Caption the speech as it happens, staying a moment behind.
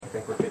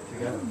think we're good to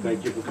go.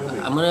 Thank you for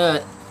coming. I'm going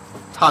to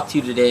talk to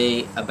you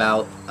today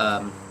about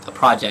a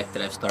project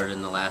that I've started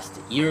in the last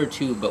year or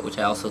two, but which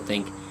I also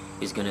think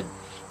is going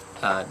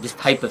to, this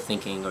type of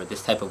thinking or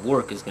this type of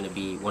work is going to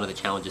be one of the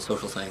challenges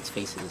social science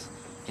faces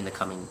in the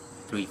coming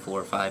 3,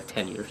 4, 5,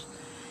 10 years.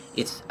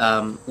 It's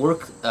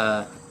work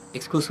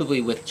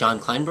exclusively with John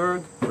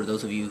Kleinberg. For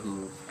those of you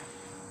who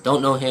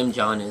don't know him,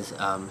 John is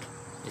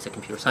a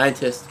computer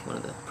scientist, one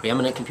of the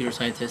preeminent computer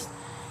scientists.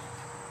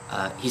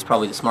 He's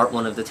probably the smart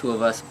one of the two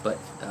of us, but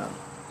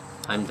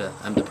I'm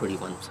the pretty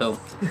one, so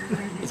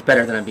it's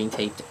better than I'm being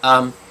taped.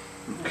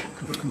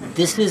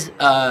 This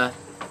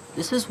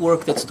is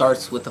work that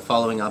starts with the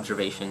following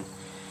observation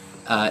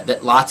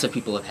that lots of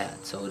people have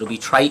had. So it'll be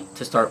trite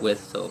to start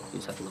with, so you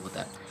just have to live with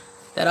that.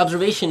 That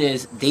observation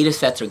is data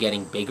sets are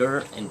getting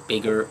bigger and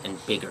bigger and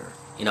bigger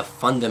in a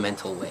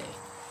fundamental way.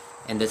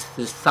 And as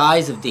the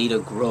size of data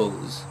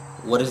grows,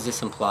 what does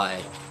this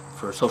imply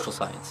for social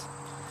science?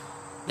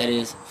 That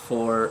is,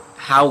 for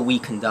how we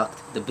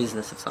conduct the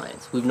business of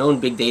science. We've known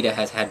big data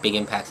has had big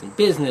impacts in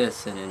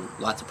business and in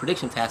lots of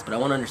prediction tasks, but I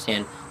want to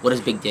understand, what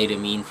does big data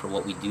mean for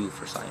what we do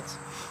for science?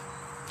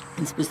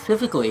 And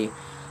specifically,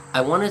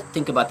 I want to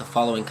think about the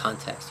following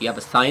context. You have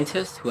a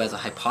scientist who has a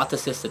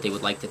hypothesis that they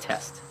would like to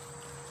test.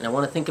 And I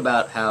want to think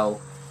about how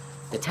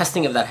the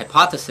testing of that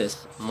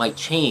hypothesis might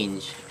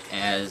change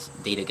as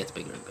data gets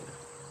bigger and bigger.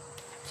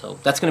 So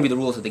that's going to be the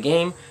rules of the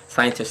game.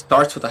 Scientist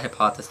starts with a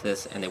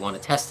hypothesis and they want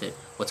to test it.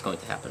 What's going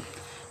to happen?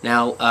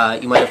 Now,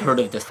 you might have heard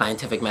of the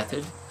scientific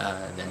method.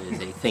 That is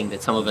a thing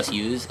that some of us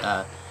use.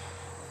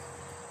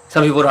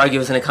 Some people would argue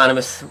as an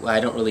economist, well, I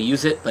don't really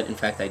use it, but in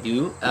fact I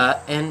do.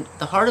 And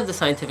the heart of the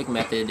scientific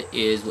method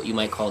is what you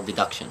might call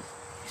deduction.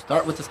 You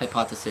start with this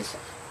hypothesis.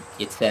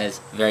 It says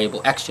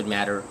variable X should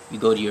matter. You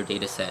go to your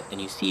data set and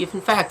you see if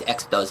in fact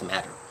X does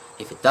matter.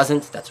 If it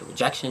doesn't, that's a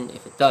rejection.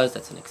 If it does,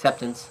 that's an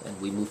acceptance, and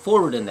we move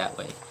forward in that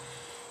way.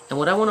 And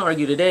what I want to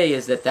argue today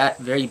is that that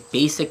very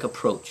basic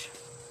approach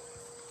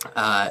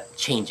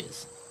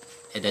changes,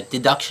 and that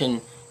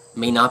deduction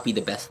may not be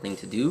the best thing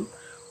to do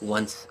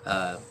once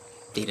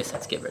data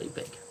sets get very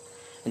big.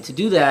 And to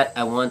do that,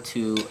 I want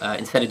to,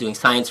 instead of doing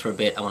science for a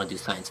bit, I want to do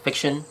science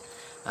fiction,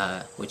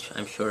 which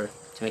I'm sure,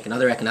 to make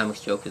another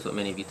economics joke, is what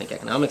many of you think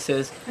economics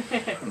is.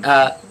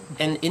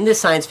 And in this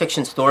science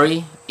fiction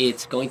story,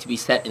 it's going to be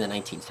set in the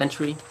 19th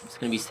century. It's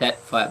going to be set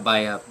by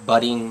a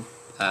budding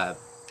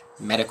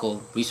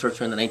medical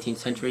researcher in the 19th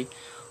century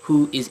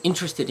who is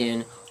interested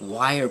in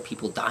why are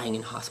people dying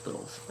in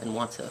hospitals and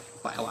wants a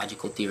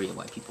biological theory of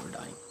why people are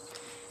dying.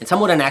 And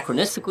somewhat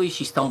anachronistically,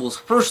 she stumbles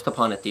first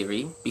upon a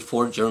theory,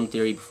 before germ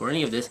theory, before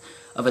any of this,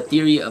 of a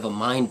theory of a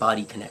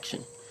mind-body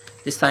connection.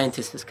 This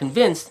scientist is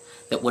convinced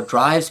that what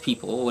drives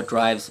people, what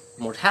drives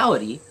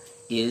mortality,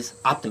 is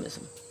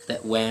optimism.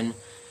 That when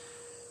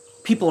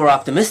people are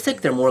optimistic,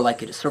 they're more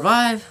likely to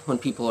survive. When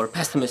people are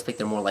pessimistic,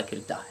 they're more likely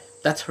to die.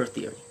 That's her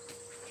theory.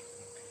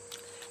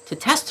 To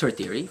test her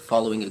theory,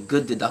 following a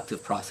good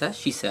deductive process,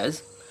 she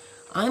says,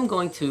 I'm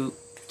going to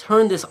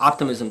turn this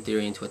optimism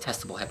theory into a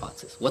testable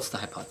hypothesis. What's the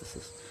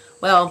hypothesis?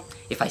 Well,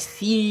 if I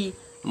see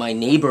my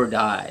neighbor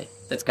die,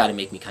 that's got to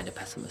make me kind of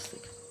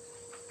pessimistic.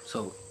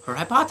 So her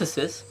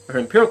hypothesis, her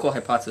empirical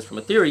hypothesis from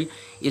a theory,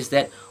 is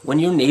that when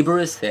your neighbor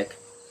is sick,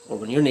 or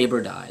when your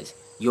neighbor dies,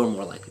 you're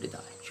more likely to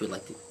die. She would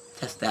like to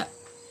test that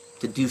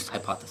deduced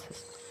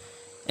hypothesis.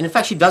 And in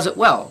fact, she does it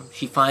well.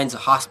 She finds a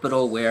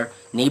hospital where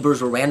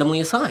neighbors were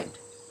randomly assigned.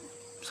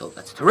 So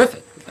that's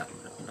terrific. We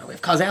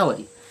have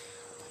causality.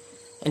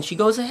 And she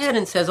goes ahead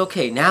and says,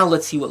 okay, now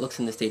let's see what looks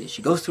in this data.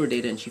 She goes through her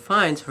data and she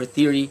finds her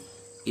theory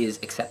is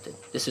accepted.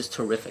 This is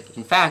terrific.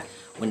 In fact,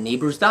 when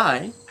neighbors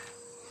die,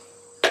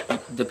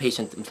 the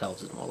patient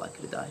themselves is more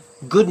likely to die.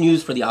 Good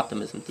news for the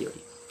optimism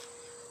theory.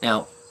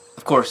 Now,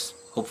 of course,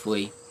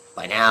 hopefully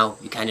by now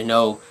you kind of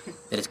know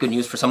that it's good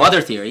news for some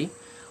other theory.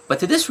 But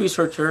to this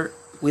researcher,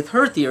 with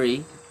her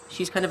theory,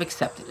 she's kind of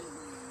accepted it.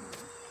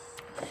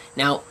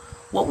 Now,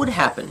 what would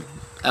happen?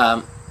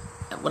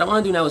 What I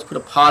want to do now is put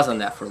a pause on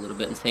that for a little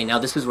bit and say, now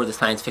this is where the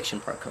science fiction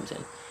part comes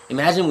in.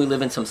 Imagine we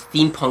live in some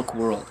steampunk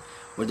world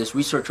where this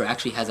researcher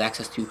actually has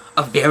access to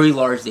a very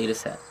large data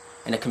set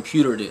and a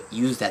computer to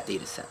use that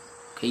data set,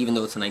 okay, even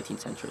though it's the 19th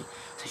century.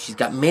 So she's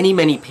got many,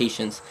 many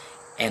patients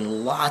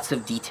and lots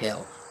of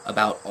detail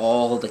about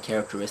all the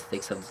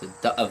characteristics of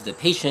the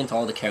patient,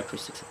 all the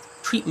characteristics of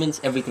the treatments,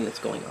 everything that's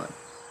going on.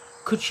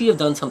 Could she have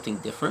done something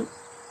different?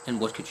 And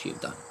what could she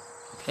have done?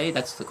 Okay,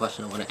 that's the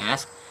question I want to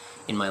ask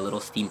in my little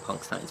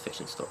steampunk science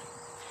fiction story.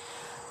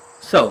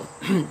 So,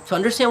 to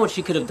understand what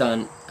she could have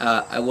done,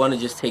 I want to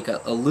just take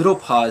a little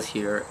pause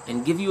here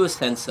and give you a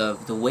sense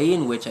of the way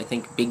in which I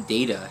think big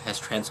data has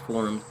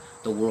transformed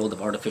the world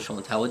of artificial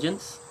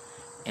intelligence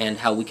and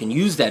how we can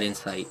use that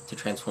insight to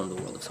transform the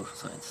world of social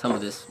science. Some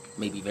of this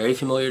may be very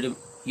familiar to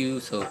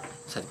you, so you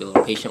just have to be a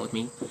little patient with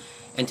me.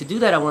 And to do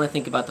that, I want to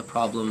think about the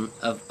problem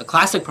of a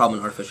classic problem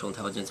in artificial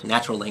intelligence,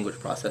 natural language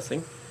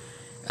processing.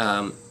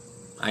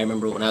 I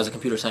remember when I was a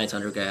computer science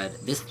undergrad,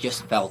 this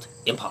just felt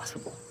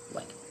impossible.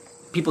 Like,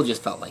 people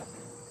just felt like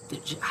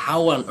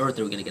how on earth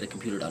are we going to get a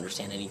computer to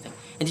understand anything?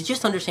 And to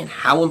just understand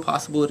how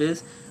impossible it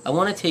is, I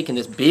want to take in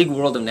this big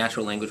world of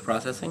natural language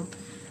processing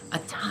a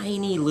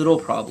tiny little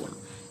problem.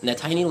 And that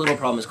tiny little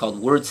problem is called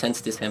word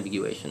sense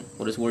disambiguation.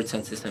 What is word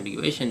sense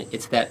disambiguation?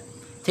 It's that,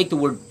 take the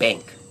word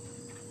bank.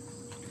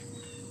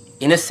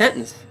 In a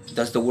sentence,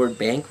 does the word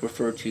bank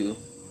refer to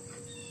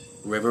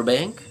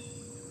riverbank,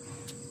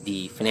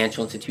 the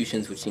financial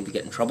institutions which seem to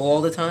get in trouble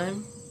all the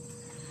time?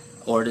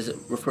 Or does it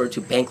refer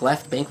to bank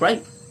left, bank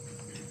right?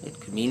 It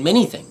could mean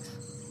many things.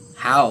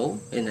 How,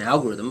 in an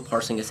algorithm,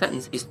 parsing a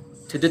sentence is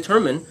to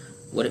determine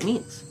what it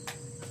means.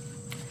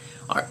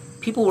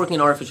 People working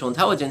in artificial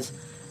intelligence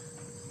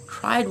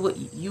tried what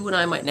you and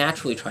I might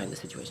naturally try in this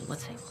situation.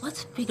 Let's say,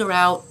 let's figure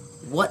out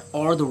what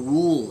are the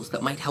rules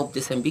that might help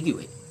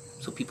disambiguate.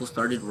 So people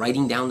started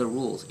writing down the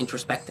rules,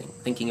 introspecting,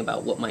 thinking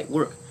about what might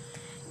work.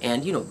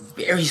 And,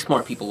 very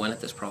smart people went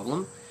at this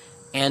problem.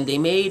 And they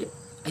made,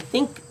 I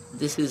think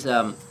this is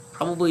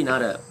probably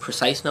not a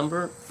precise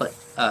number, but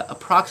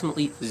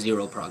approximately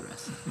zero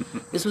progress.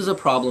 This was a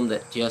problem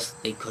that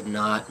they could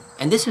not,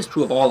 and this is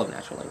true of all of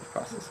natural language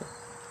processing.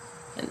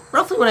 And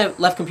roughly when I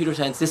left computer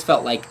science, this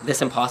felt like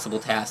this impossible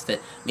task that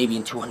maybe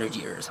in 200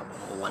 years I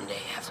will one day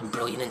have some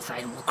brilliant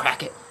insight and we'll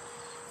crack it.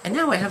 And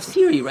now I have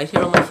Siri right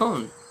here on my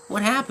phone.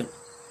 What happened?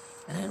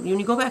 And when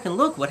you go back and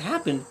look, what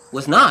happened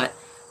was not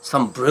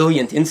some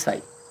brilliant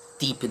insight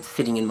deep and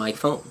sitting in my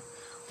phone.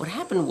 What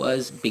happened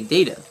was big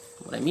data.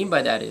 What I mean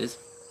by that is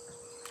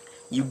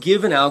you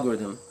give an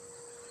algorithm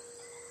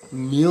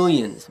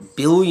millions,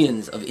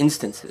 billions of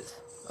instances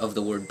of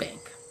the word bank,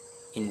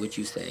 in which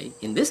you say,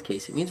 in this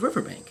case, it means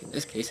riverbank. In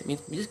this case, it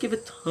means you just give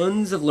it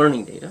tons of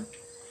learning data.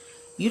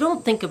 You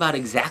don't think about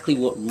exactly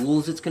what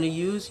rules it's going to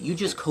use. You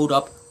just code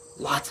up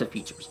lots of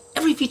features.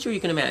 Every feature you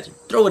can imagine.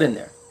 Throw it in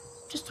there.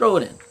 Just throw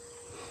it in.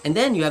 And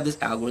then you have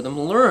this algorithm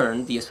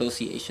learn the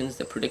associations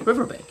that predict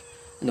riverbank.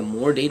 And the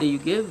more data you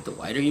give, the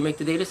wider you make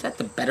the data set,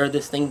 the better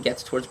this thing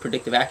gets towards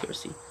predictive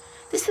accuracy.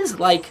 This is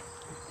like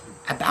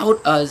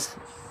about as,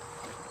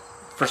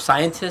 for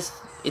scientists,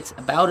 it's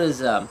about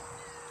as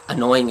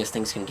annoying as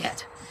things can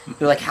get.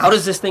 You're like, how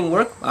does this thing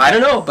work? I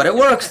don't know, but it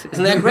works.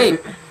 Isn't that great?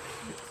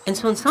 And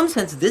so in some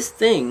sense, this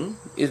thing,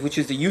 which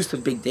is the use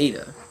of big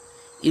data,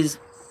 is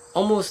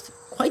almost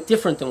quite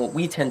different than what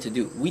we tend to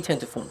do. We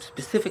tend to form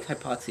specific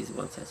hypotheses in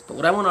one sense. But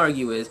what I want to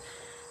argue is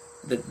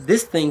that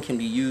this thing can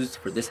be used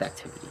for this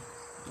activity.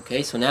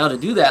 Okay, so now to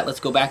do that, let's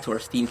go back to our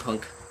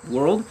steampunk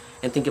world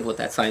and think of what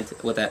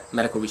that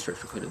medical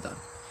researcher could have done.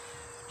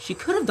 She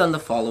could have done the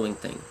following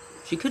thing.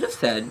 She could have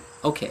said,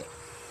 okay,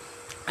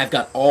 I've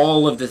got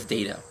all of this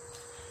data,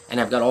 and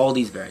I've got all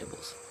these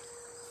variables.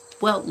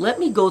 Well, let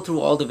me go through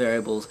all the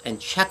variables and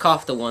check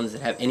off the ones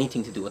that have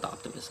anything to do with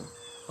optimism.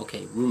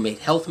 Okay, roommate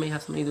health may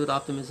have something to do with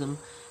optimism,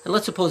 and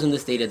let's suppose in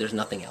this data there's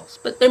nothing else.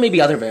 But there may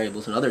be other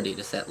variables in other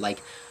data set,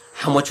 like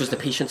how much was the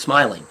patient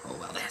smiling? Oh,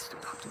 well, that has to do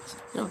with optimism.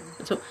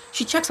 And so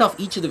she checks off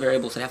each of the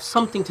variables that have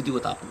something to do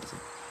with optimism.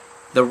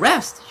 The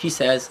rest, she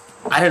says,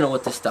 I don't know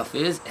what this stuff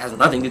is. It has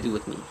nothing to do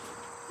with me.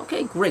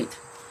 Okay, great.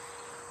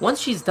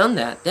 Once she's done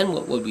that, then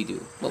what would we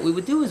do? What we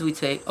would do is we'd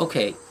say,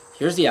 okay,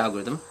 here's the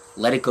algorithm.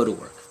 Let it go to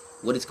work.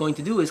 What it's going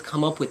to do is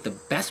come up with the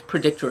best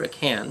predictor it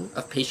can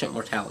of patient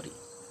mortality.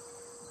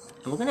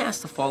 And we're going to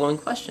ask the following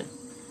question.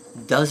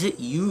 Does it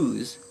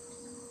use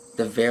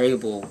the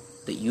variable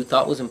that you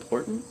thought was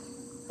important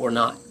or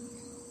not?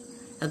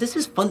 Now, this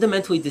is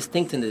fundamentally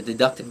distinct in the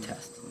deductive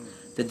test.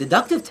 The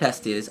deductive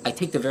test is I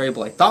take the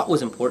variable I thought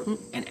was important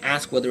and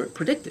ask whether it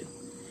predicted.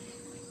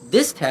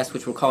 This test,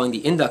 which we're calling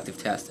the inductive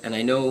test, and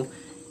I know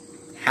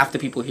half the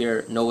people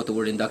here know what the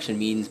word induction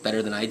means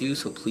better than I do,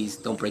 so please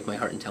don't break my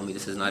heart and tell me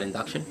this is not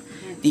induction.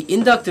 The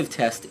inductive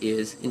test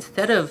is,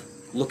 instead of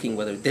looking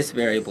whether this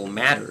variable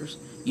matters,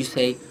 you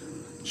say,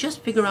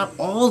 just figure out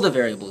all the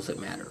variables that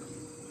matter,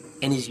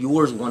 and is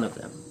yours one of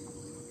them?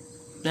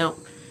 Now,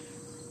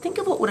 think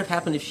of what would have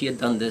happened if she had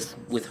done this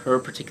with her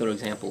particular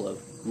example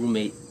of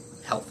roommate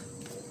health.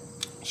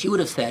 She would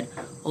have said,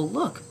 oh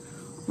look,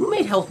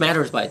 roommate health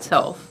matters by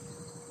itself,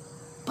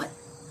 but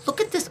look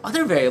at this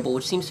other variable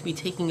which seems to be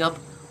taking up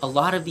a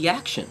lot of the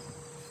action.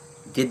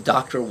 Did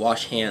doctor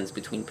wash hands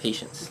between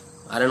patients?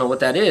 I don't know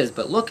what that is,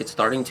 but look, it's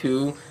starting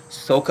to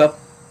soak up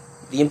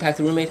the impact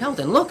of roommate health.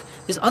 And look,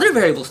 this other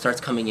variable starts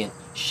coming in,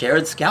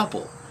 shared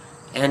scalpel,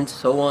 and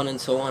so on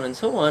and so on and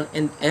so on.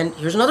 And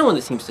here's another one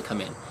that seems to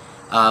come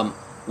in.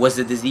 Was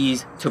the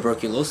disease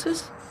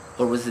tuberculosis,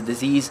 or was the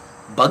disease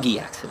buggy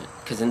accident?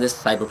 Because in this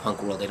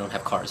cyberpunk world, they don't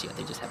have cars yet;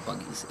 they just have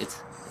buggies.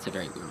 It's a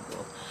very weird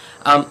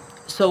world.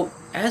 So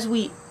as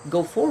we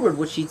go forward,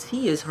 what she'd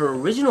see is her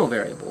original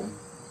variable,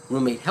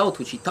 roommate health,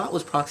 which she thought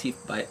was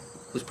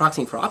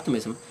proxying for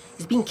optimism,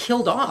 is being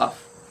killed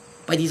off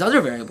by these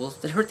other variables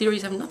that her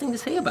theories have nothing to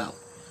say about,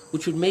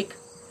 which would make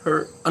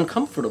her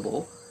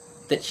uncomfortable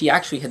that she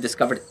actually had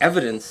discovered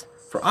evidence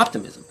for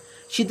optimism.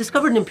 She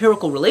discovered an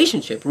empirical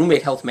relationship.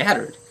 Roommate health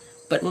mattered.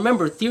 But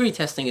remember, theory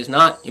testing is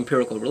not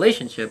empirical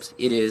relationships.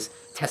 It is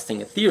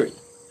testing a theory.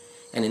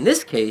 And in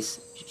this case,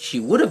 she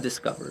would have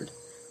discovered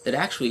that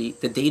actually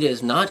the data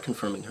is not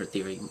confirming her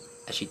theory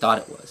as she thought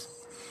it was.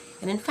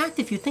 And in fact,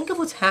 if you think of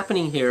what's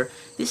happening here,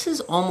 this is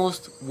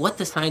almost what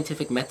the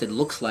scientific method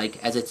looks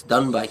like as it's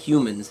done by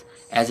humans,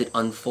 as it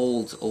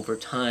unfolds over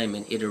time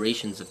and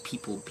iterations of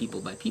people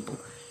by people.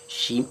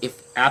 She,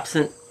 if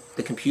absent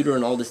the computer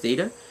and all this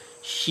data,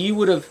 she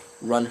would have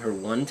run her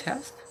one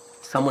test.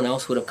 Someone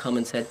else would have come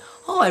and said,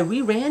 oh, I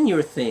reran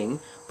your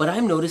thing, but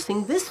I'm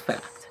noticing this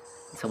fact.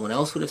 And someone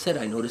else would have said,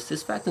 I noticed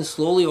this fact. And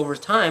slowly over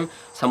time,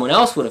 someone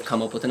else would have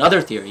come up with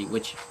another theory,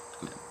 which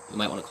you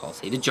might want to call,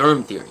 say, the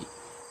germ theory.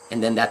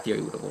 And then that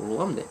theory would have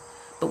overwhelmed it.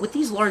 But with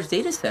these large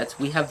data sets,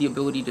 we have the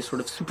ability to sort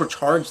of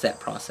supercharge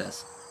that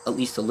process at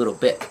least a little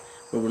bit,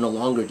 where we're no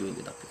longer doing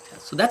deductive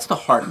tests. So that's the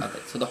heart of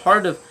it. So the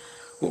heart of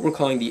what we're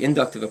calling the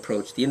inductive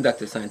approach, the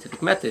inductive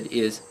scientific method,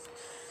 is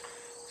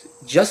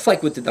just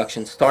like with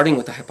deduction, starting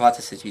with the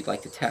hypothesis you'd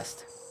like to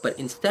test. But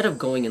instead of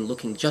going and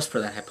looking just for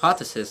that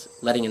hypothesis,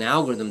 letting an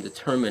algorithm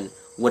determine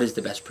what is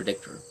the best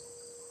predictor,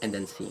 and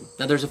then seeing.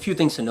 Now there's a few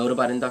things to note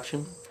about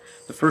induction.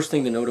 The first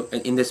thing to note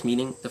in this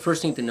meeting, the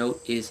first thing to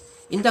note is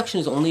induction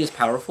is only as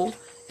powerful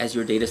as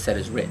your data set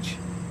is rich.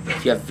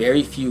 If you have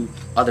very few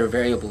other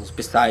variables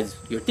besides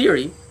your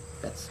theory,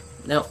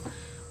 now,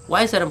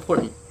 why is that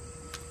important?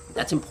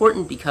 That's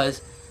important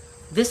because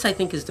this, I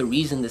think, is the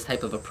reason this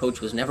type of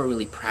approach was never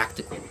really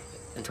practical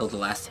until the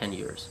last 10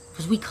 years.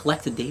 Because we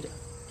collected data.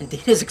 And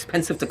data is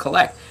expensive to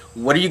collect.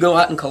 What do you go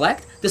out and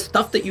collect? The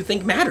stuff that you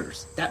think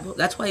matters.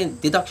 That's why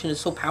deduction is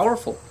so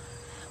powerful.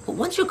 But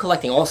once you're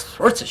collecting all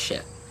sorts of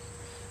shit,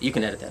 you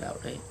can edit that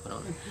out, right?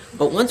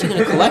 But once you're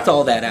going to collect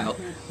all that out,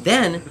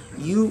 then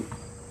you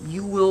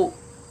will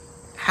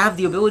have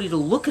the ability to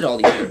look at all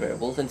these other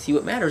variables and see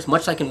what matters,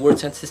 much like in word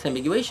sense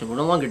disambiguation. We're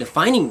no longer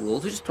defining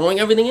rules, we're just throwing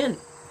everything in.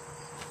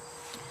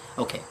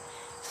 Okay.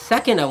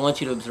 Second, I want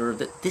you to observe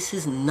that this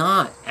is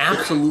not,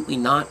 absolutely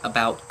not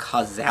about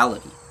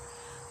causality.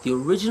 The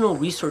original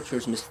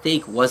researcher's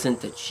mistake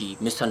wasn't that she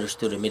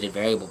misunderstood emitted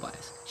variable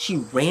bias. She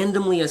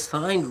randomly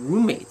assigned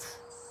roommates.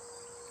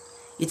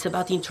 It's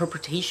about the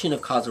interpretation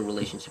of causal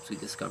relationships we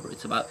discover.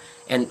 It's about,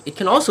 and it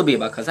can also be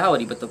about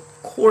causality, but the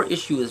core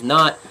issue is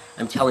not,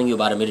 I'm telling you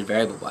about emitted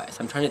variable bias.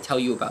 I'm trying to tell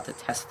you about the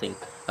testing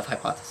of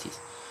hypotheses.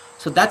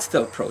 So that's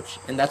the approach,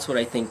 and that's what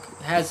I think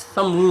has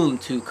some room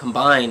to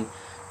combine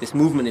this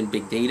movement in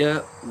big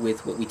data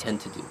with what we tend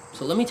to do.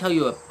 So let me tell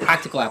you a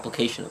practical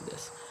application of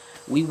this.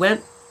 We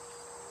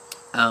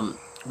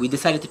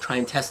decided to try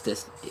and test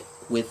this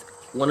with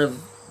one of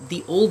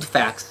the old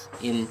facts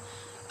in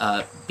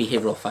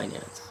behavioral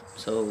finance.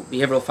 So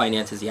behavioral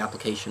finance is the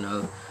application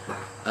of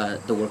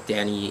the work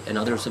Danny and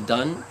others have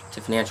done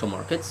to financial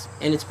markets.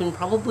 And it's been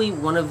probably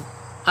one of,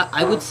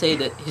 I would say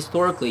that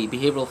historically,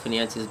 behavioral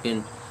finance has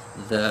been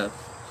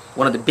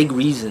one of the big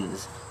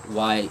reasons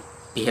why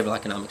behavioral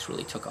economics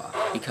really took off.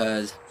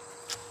 Because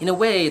in a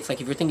way, it's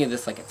like if you're thinking of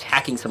this like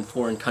attacking some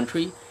foreign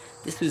country,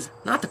 this is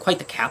not quite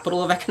the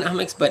capital of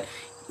economics, but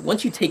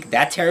once you take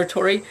that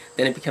territory,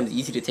 then it becomes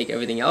easy to take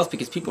everything else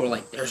because people are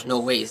like, there's no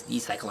ways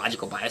these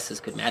psychological biases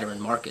could matter in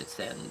markets.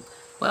 And,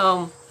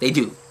 well, they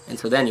do. And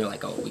so then you're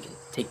like, oh, we can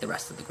take the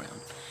rest of the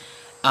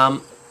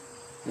ground.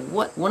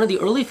 One of the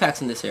early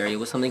facts in this area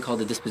was something called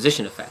the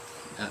disposition effect,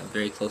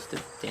 very close to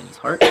Danny's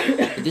heart.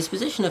 The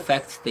disposition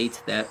effect states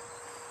that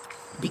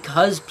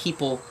because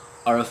people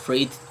are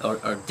afraid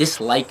or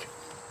dislike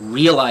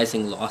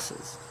realizing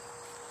losses,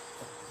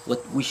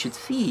 what we should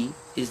see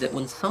is that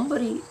when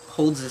somebody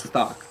holds a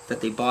stock that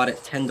they bought at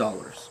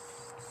 $10,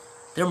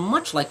 they're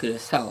much likely to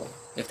sell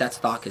if that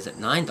stock is at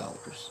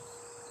 $9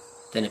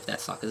 than if that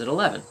stock is at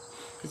 $11,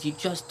 because you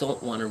just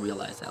don't want to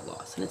realize that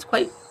loss. And it's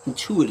quite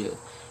intuitive,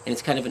 and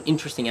it's kind of an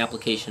interesting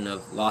application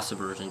of loss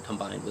aversion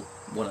combined with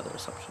one other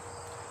assumption.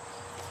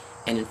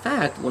 And in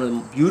fact, one of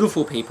the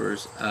beautiful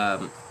papers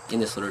in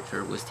this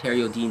literature was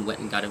Terry O'Dean went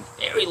and got a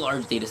very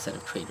large data set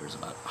of traders,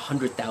 about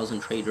 100,000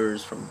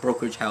 traders from a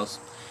brokerage house.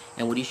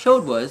 And what he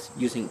showed was,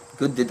 using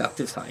good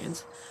deductive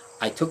science,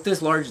 I took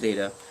this large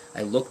data,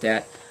 I looked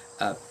at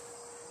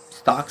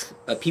stocks,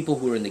 people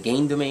who were in the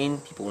gain domain,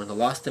 people who were in the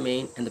loss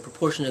domain, and the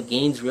proportion of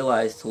gains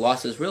realized to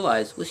losses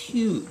realized was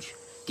huge.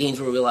 Gains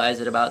were realized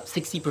at about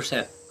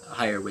 60%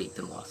 higher rate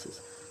than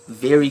losses.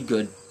 Very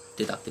good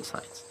deductive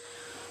science.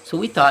 So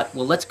we thought,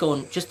 well, let's go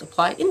and just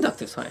apply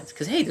inductive science,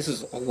 because, hey, this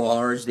is a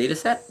large data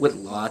set with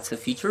lots of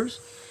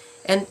features.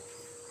 And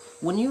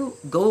when you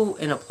go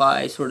and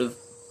apply sort of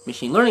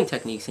machine learning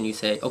techniques and you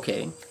say,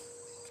 okay,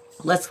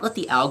 let's let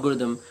the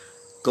algorithm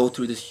go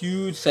through this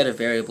huge set of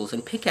variables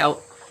and pick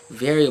out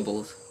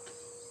variables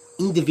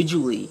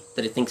individually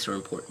that it thinks are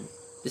important.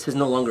 This is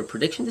no longer a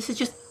prediction. This is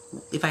just,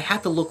 if I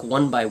had to look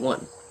one by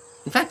one.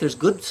 In fact, there's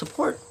good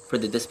support for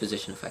the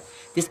disposition effect.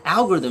 This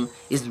algorithm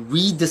is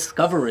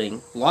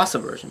rediscovering loss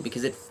aversion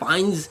because it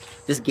finds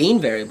this gain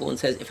variable and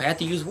says, if I had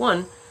to use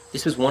one,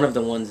 this is one of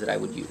the ones that I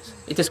would use.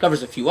 It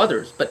discovers a few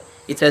others, but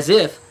it's as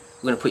if,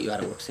 I'm going to put you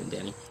out of work soon,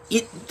 Danny,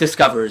 it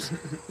discovers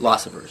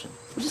loss aversion,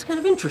 which is kind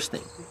of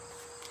interesting.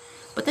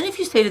 But then if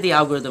you say to the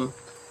algorithm,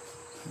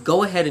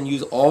 go ahead and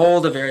use all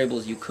the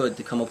variables you could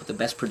to come up with the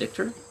best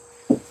predictor,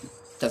 it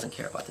doesn't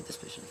care about the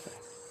disposition effect.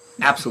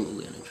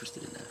 Absolutely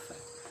uninterested in that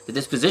effect. The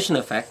disposition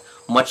effect,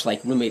 much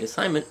like roommate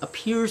assignment,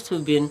 appears to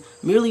have been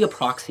merely a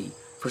proxy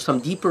for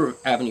some deeper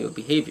avenue of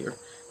behavior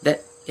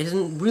that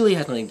really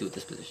has nothing to do with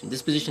disposition.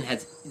 Disposition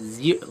has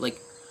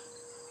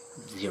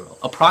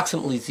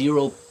approximately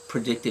zero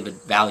predictive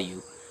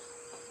value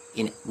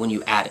when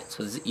you add it.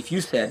 So if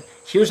you said,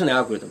 here's an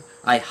algorithm,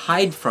 I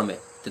hide from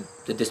it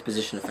the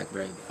disposition effect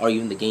variable. Are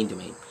you in the gain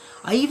domain?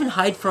 I even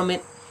hide from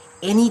it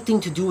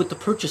anything to do with the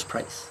purchase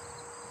price.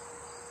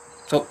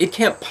 So it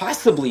can't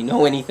possibly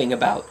know anything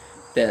about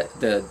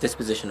the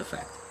disposition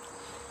effect.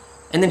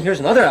 And then here's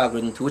another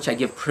algorithm to which I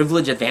give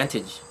privilege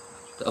advantage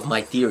of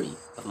my theory,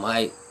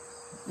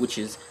 which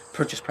is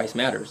purchase price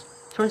matters.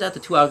 Turns out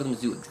the two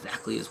algorithms do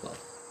exactly as well.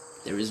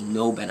 There is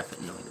no benefit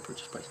in knowing the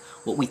purchase price.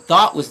 What we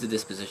thought was the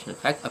disposition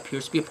effect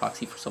appears to be a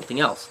proxy for something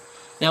else.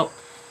 Now,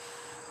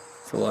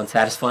 it's a little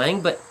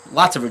unsatisfying, but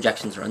lots of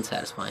rejections are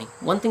unsatisfying.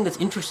 One thing that's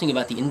interesting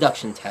about the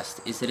induction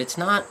test is that it's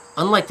not,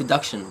 unlike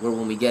deduction, where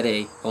when we get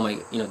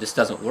this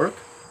doesn't work,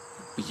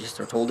 we just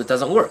are told it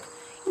doesn't work.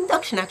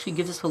 Induction actually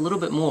gives us a little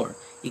bit more.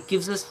 It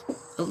gives us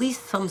at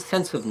least some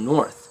sense of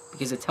north,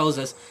 because it tells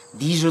us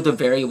these are the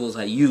variables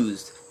I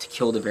used to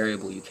kill the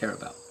variable you care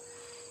about.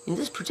 In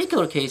this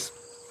particular case,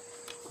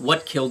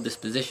 what killed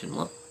disposition?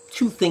 Well,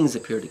 two things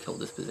appear to kill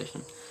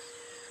disposition.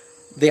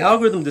 The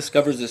algorithm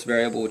discovers this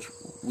variable, which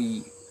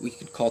we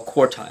could call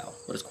quartile.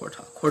 What is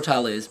quartile?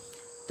 Quartile is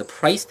the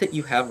price that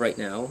you have right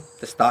now,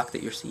 the stock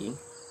that you're seeing,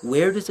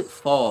 where does it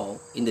fall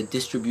in the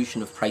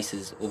distribution of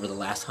prices over the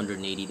last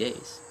 180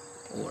 days,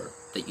 or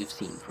that you've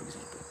seen, for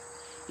example.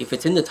 If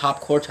it's in the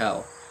top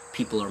quartile,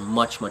 people are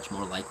much, much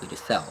more likely to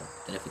sell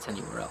than if it's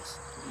anywhere else.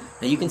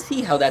 Now you can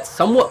see how that's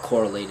somewhat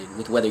correlated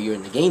with whether you're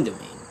in the gain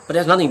domain, but it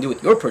has nothing to do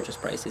with your purchase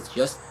price, it's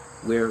just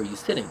where are you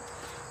sitting.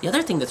 The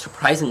other thing that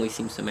surprisingly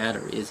seems to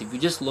matter is if you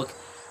just look,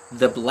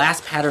 the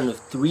last pattern of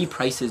 3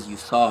 prices you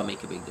saw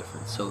make a big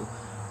difference. So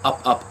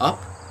up, up,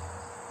 up,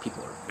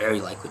 people are very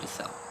likely to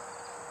sell.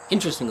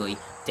 Interestingly,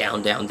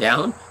 down, down,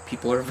 down,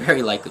 people are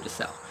very likely to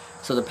sell.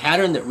 So the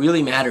pattern that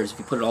really matters if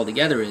you put it all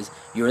together is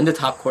you're in the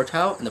top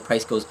quartile and the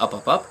price goes up,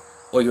 up, up,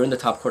 or you're in the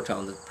top quartile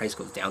and the price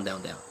goes down,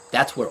 down, down.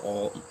 That's where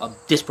a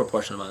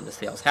disproportionate amount of the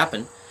sales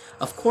happen.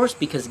 Of course,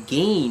 because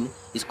gain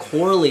is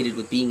correlated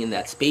with being in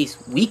that space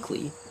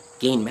weekly,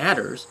 gain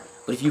matters,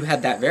 but if you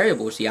have that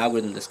variable, which the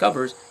algorithm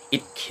discovers,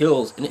 it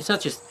kills, and it's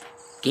not just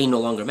gain no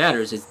longer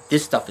matters, it's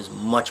this stuff is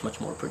much, much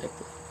more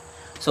predictive.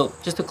 So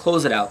just to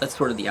close it out, that's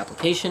sort of the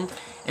application,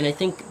 and I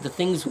think the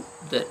things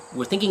that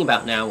we're thinking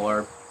about now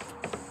are,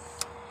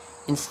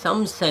 in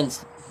some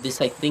sense,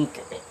 this I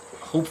think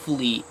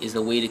hopefully is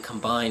a way to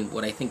combine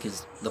what I think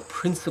is the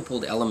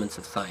principled elements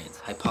of science,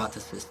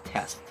 hypothesis,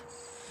 test,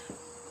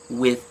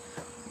 with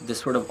the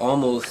sort of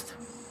almost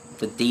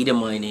the data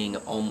mining,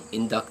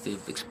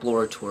 inductive,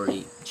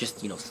 exploratory, just,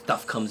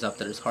 stuff comes up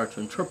that is hard to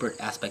interpret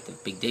aspect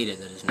of big data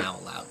that is now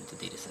allowed into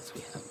data sets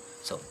we have.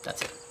 So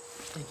that's it.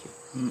 Thank you.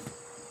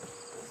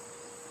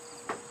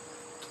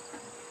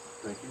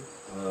 Thank you.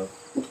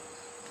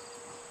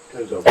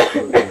 Turns out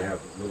we're going to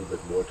have a little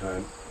bit more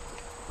time.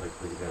 Like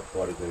we can have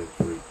 40 minutes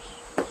for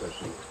each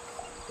session.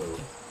 So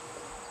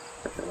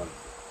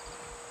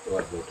we'll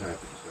have more time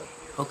for discussion.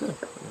 Oh, good.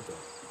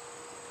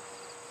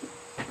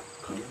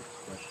 Comments,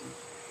 questions?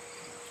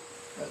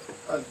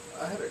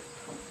 I had a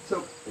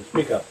so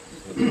Speak up.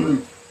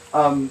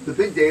 the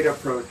big data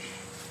approach.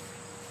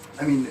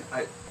 I mean,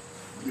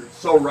 you're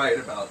so right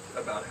about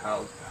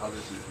how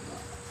this is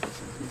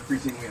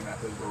increasingly a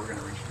method where we're going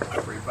to reach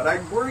discovery. But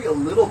I worry a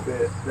little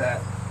bit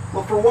that,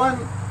 well, for one,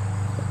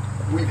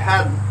 we've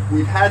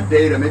had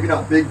data, maybe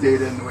not big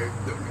data in the way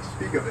that we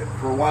speak of it,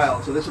 for a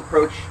while. So this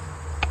approach,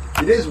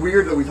 it is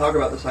weird that we talk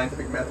about the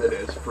scientific method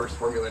as first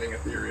formulating a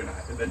theory and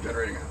then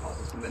generating a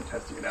hypothesis and then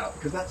testing it out,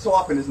 because that so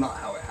often is not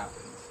how it happens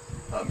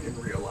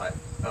in real life.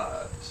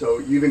 So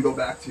you even go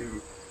back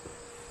to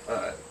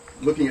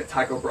looking at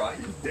Tycho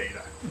Brahe's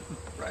data,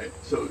 right?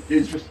 So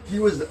it's just, he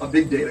was a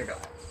big data guy.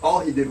 All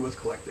he did was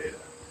collect data.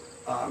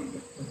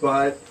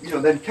 But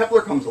then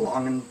Kepler comes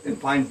along and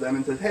finds them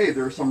and says, hey,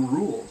 there are some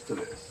rules to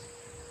this.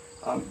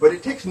 But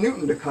it takes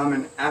Newton to come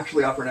and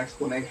actually offer an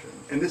explanation.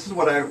 And this is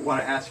what I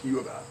want to ask you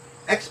about.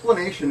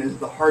 Explanation is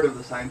the heart of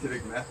the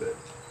scientific method.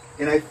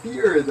 And I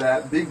fear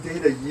that big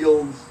data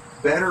yields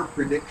better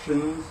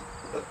predictions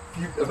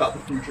about the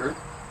future,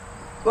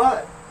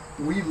 but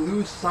we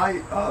lose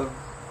sight of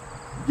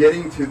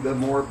getting to the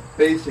more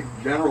basic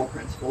general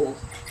principles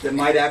that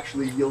might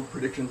actually yield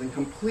predictions in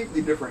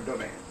completely different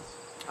domains.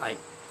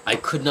 I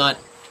could not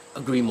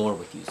agree more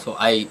with you. So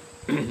I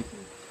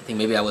think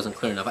maybe I wasn't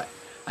clear enough.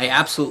 I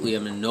absolutely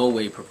am in no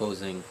way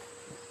proposing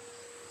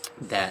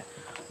that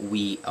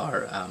we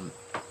are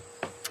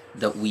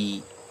that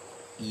we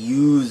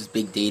use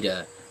big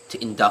data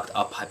to induct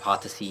up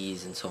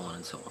hypotheses and so on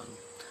and so on.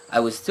 I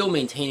was still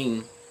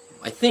maintaining,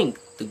 I think,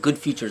 the good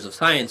features of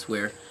science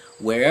where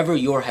wherever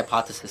your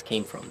hypothesis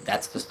came from,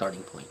 that's the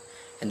starting point.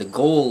 And the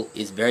goal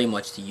is very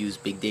much to use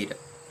big data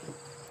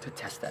to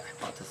test that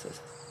hypothesis.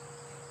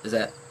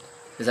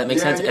 Does Does that make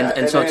sense? Yeah.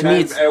 And so to me,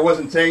 it's I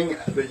wasn't saying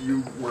that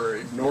you were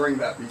ignoring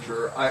that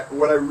feature.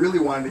 What I really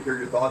wanted to hear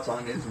your thoughts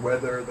on is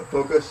whether the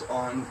focus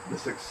on the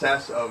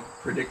success of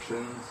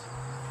predictions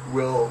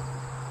will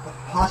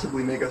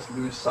possibly make us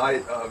lose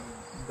sight of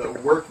the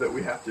work that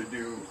we have to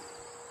do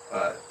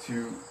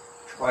to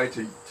try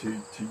to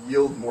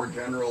yield more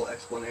general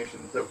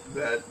explanations.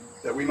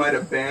 That we might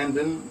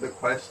abandon the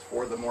quest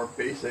for the more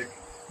basic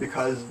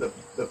because the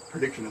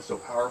prediction is so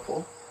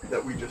powerful,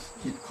 that we just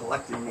keep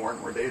collecting more and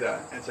more data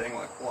and saying,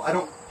 like, well, I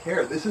don't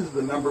care. This is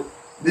the number.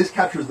 This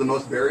captures the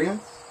most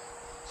variance,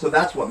 so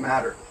that's what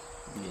matters.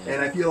 Yeah.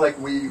 And I feel like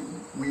we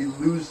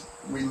lose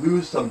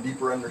some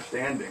deeper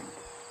understanding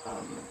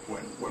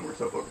when we're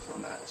so focused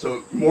on that.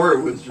 So more,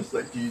 it was just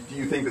like, do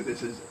you think that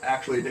this is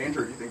actually a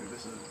danger, or do you think that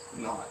this is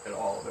not at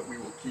all? That we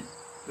will keep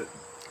the.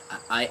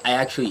 I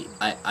actually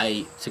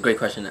it's a great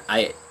question.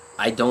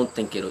 I don't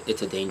think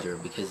it's a danger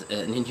because,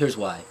 and here's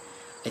why.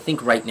 I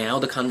think right now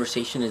the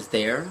conversation is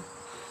there,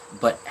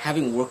 but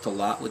having worked a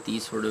lot with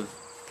these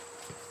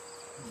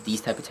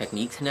type of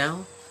techniques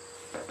now,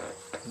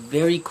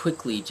 very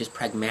quickly, just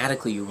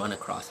pragmatically, you run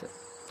across it.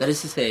 That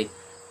is to say,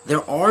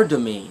 there are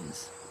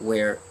domains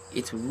where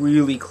it's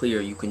really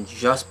clear you can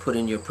just put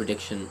in your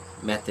prediction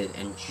method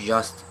and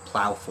just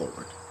plow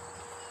forward.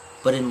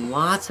 But in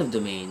lots of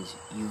domains,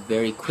 you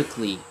very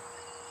quickly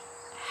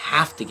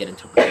have to get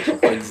interpretation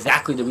for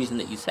exactly the reason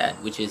that you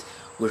said, which is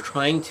we're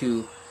trying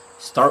to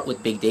start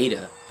with big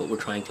data, but we're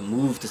trying to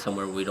move to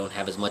somewhere where we don't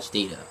have as much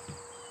data.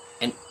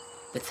 And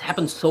that's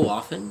happened so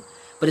often,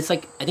 but it's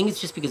like, I think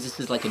it's just because this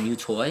is like a new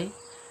toy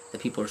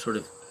that people are sort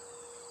of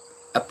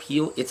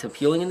it's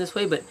appealing in this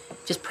way, but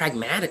just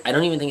pragmatic. I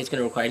don't even think it's going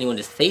to require anyone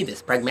to say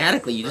this.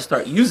 Pragmatically, you just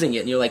start using it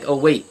and you're like, oh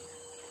wait,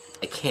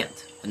 I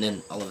can't. And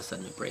then all of a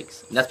sudden it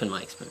breaks. And that's been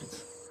my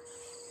experience.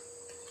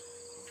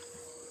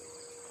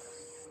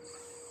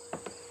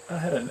 I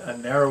had a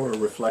narrower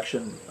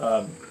reflection,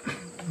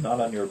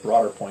 not on your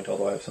broader point,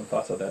 although I have some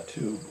thoughts on that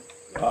too,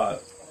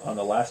 on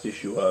the last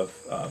issue of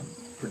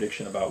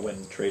prediction about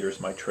when traders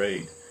might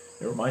trade.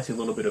 It reminds me a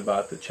little bit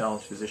about the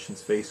challenge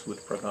physicians face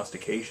with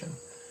prognostication.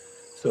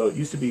 So it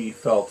used to be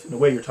felt, in a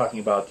way you're talking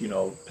about,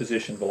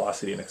 position,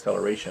 velocity, and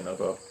acceleration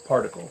of a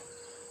particle.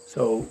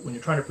 So when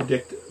you're trying to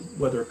predict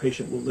whether a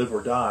patient will live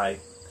or die,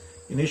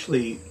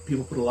 initially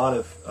people put a lot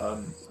of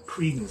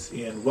credence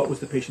in what was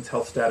the patient's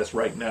health status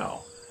right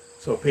now.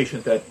 So a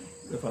patient that,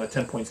 if on a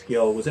 10-point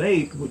scale was an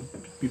 8, would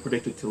be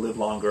predicted to live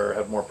longer,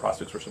 have more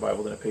prospects for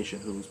survival than a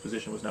patient whose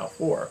position was now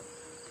 4.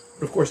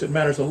 But of course it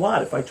matters a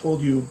lot. If I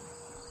told you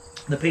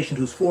the patient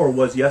whose 4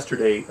 was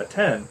yesterday a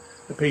 10,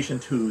 the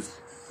patient whose,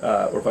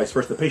 or vice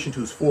versa, the patient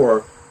whose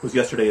 4 was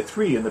yesterday a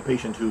 3, and the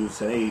patient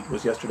whose an 8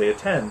 was yesterday a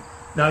 10,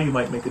 now you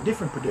might make a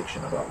different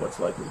prediction about what's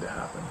likely to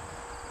happen.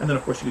 And then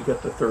of course you could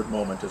get the third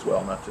moment as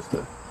well, not just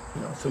the,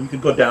 so you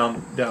could go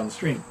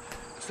downstream.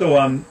 So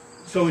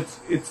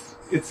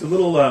it's a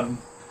little,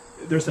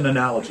 there's an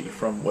analogy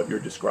from what you're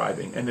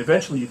describing, and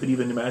eventually you could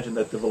even imagine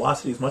that the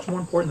velocity is much more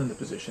important than the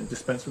position,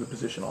 dispense with the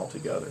position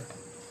altogether.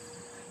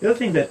 The other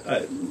thing that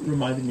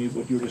reminded me of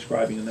what you were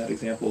describing in that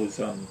example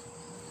is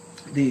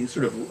the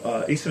sort of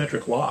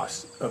asymmetric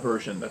loss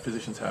aversion that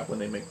physicians have when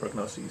they make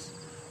prognoses.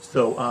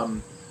 So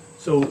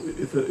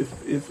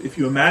if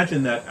you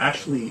imagine that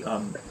actually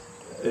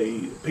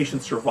a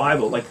patient's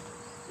survival, like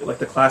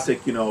the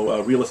classic,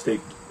 real estate,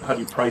 how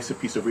do you price a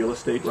piece of real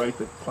estate, right?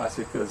 The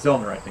classic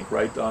Zellner, I think,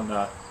 right?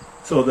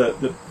 So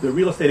the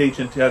real estate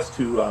agent has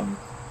to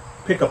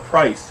pick a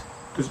price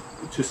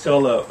to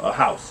sell a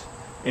house,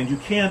 and you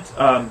can't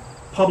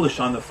publish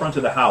on the front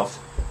of the house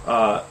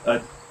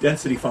a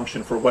density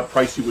function for what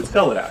price you would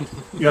sell it at.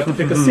 You have to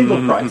pick a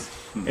single price,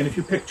 and if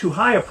you pick too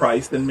high a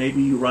price, then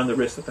maybe you run the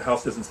risk that the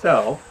house doesn't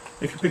sell.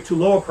 If you pick too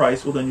low a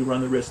price, well, then you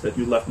run the risk that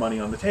you left money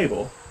on the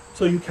table.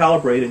 So you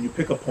calibrate and you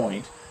pick a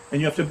point,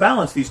 and you have to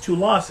balance these two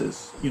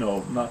losses,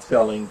 not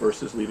selling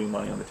versus leaving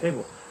money on the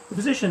table. The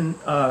physician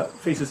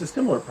faces a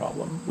similar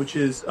problem, which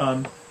is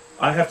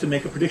I have to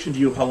make a prediction to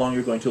you of how long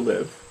you're going to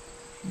live.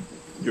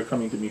 You're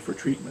coming to me for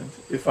treatment.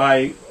 If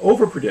I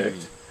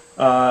overpredict,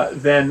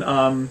 then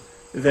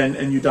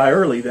and you die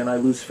early, then I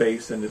lose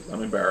face and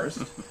I'm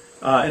embarrassed.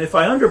 And if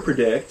I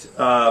underpredict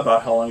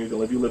about how long you're going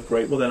to live, you live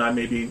great, well, then I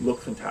maybe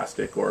look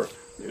fantastic or,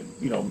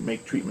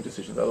 make treatment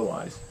decisions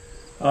otherwise.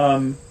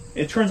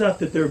 It turns out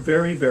that they're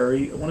very,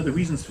 very, one of the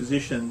reasons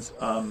physicians,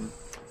 one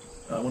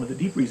of the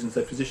deep reasons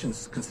that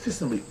physicians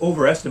consistently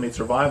overestimate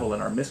survival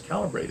and are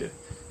miscalibrated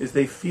is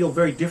they feel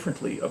very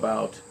differently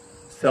about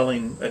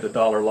selling at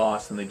 $1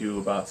 loss than they do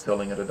about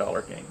selling at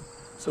 $1 gain.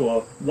 So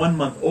a 1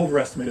 month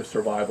overestimate of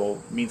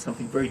survival means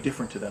something very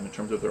different to them in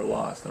terms of their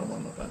loss than a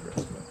 1 month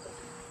underestimate.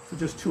 So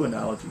just two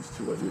analogies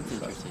to what you're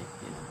discussing.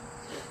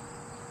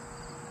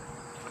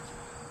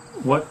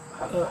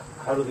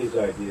 How do these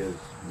ideas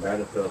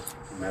manifest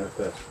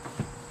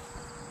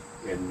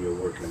in your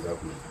work in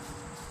government?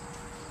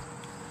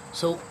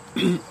 So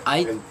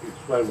And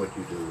explain what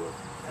you do.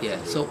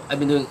 Yeah, so I've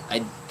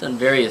done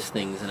various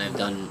things, and I've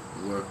done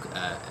work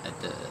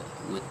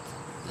with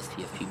the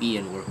CFPB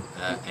and work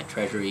at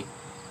Treasury.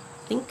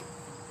 I think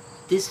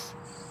this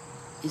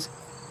is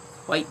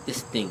quite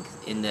distinct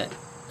in that,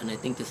 and I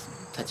think this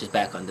touches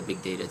back on the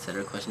big data, et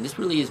cetera question. This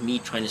really is me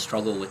trying to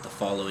struggle with the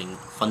following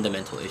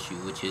fundamental issue,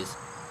 which is,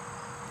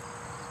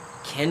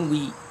 can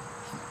we,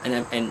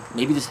 and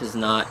maybe this is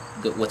not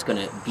what's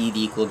going to be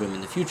the equilibrium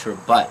in the future,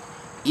 but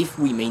if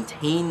we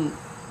maintain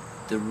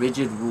the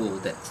rigid rule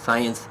that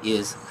science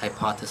is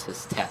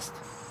hypothesis test,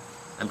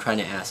 I'm trying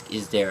to ask,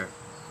 is there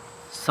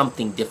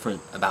something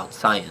different about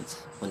science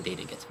when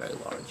data gets very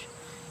large?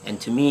 And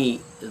to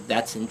me,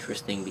 that's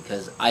interesting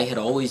because I had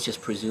always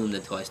just presumed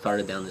until I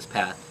started down this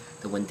path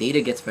that when data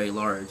gets very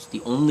large,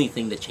 the only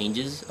thing that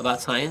changes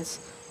about science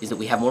is that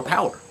we have more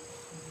power.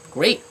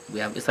 Great.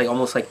 It's like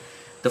almost like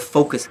the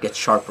focus gets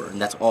sharper,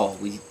 and that's all.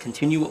 We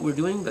continue what we're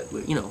doing, but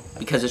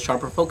because it's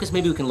sharper focus,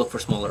 maybe we can look for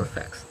smaller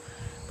effects.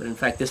 But in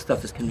fact, this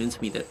stuff has convinced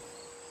me that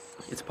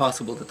it's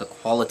possible that the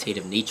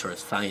qualitative nature of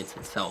science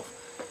itself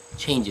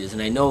changes.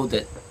 And I know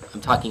that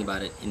I'm talking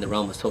about it in the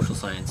realm of social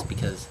science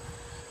because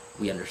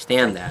we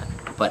understand that,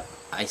 but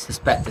I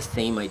suspect the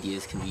same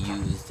ideas can be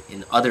used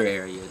in other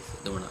areas,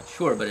 though we're not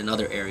sure, but in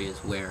other areas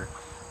where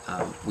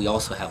we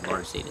also have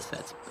large data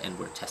sets and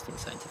we're testing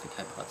scientific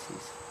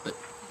hypotheses. But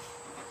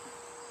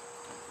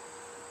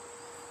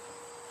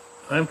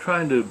I'm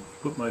trying to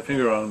put my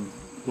finger on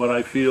what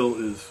I feel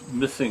is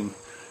missing,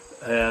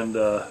 and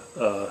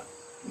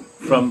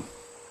from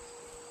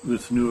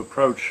this new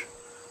approach,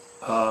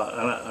 and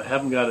I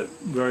haven't got it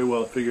very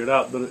well figured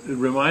out, but it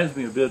reminds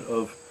me a bit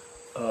of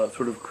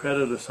sort of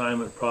credit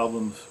assignment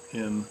problems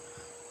in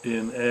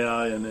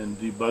AI and in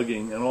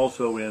debugging, and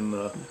also in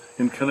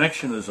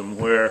connectionism,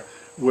 where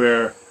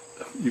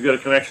you get a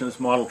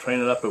connectionist model, train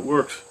it up, it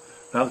works.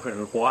 Now the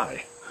question is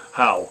why,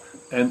 how,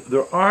 and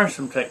there are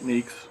some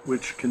techniques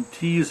which can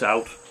tease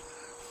out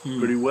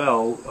pretty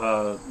well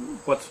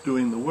what's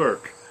doing the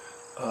work.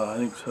 I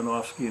think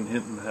Sanofsky and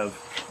Hinton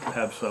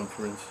have some,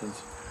 for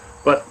instance,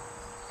 but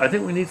I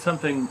think we need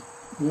something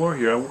more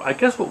here. I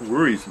guess what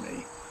worries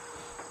me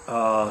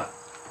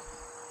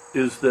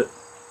is that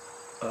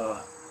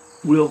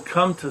we'll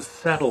come to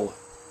settle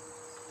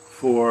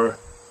for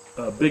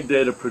big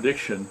data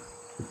prediction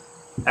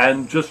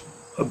and just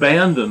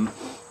abandon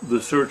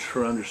the search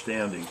for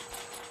understanding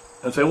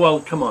and say, well,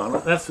 come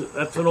on, that's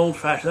an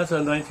old-fashioned, that's a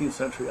 19th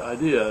century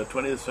idea, a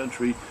 20th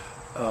century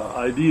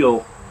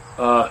ideal.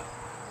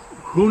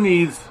 Who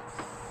needs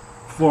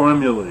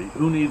formulae?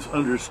 Who needs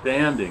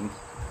understanding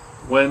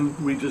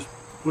when we just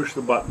push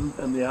the button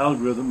and the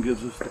algorithm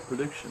gives us the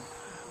prediction?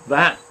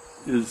 That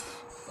is,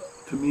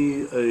 to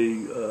me,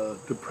 a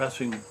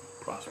depressing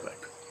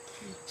prospect.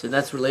 so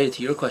that's related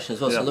to your question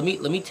as well. Yeah. So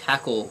let me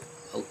tackle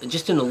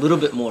just in a little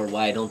bit more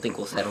why I don't think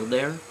we'll settle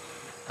there.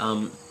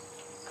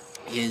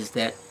 Is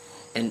that,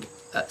 and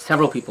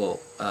several people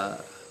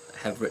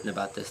have written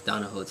about this.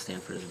 Donahoe at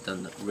Stanford has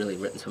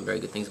written some very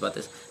good things about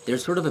this.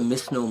 There's sort of a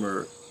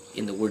misnomer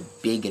in the word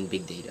big and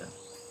big data.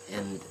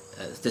 And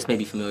this may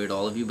be familiar to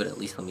all of you, but at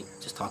least let me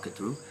just talk it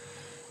through.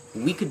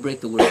 We could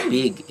break the word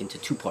big into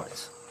two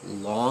parts,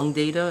 long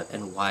data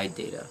and wide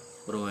data.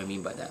 What do I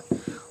mean by that?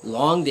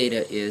 Long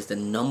data is the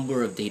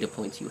number of data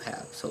points you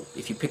have. So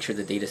if you picture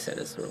the data set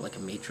as sort of like a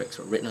matrix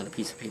or written on a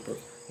piece of paper,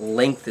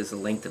 length is the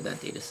length of that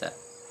data set.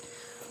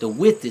 The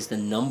width is the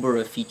number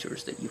of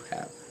features that you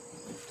have.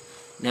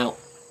 Now,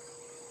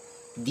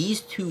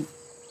 these two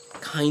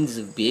kinds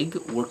of big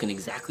work in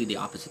exactly the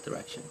opposite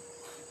direction.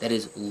 That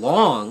is,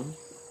 long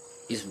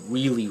is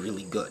really,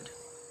 really good.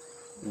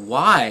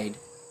 Wide,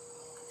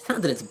 it's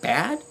not that it's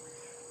bad,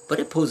 but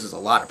it poses a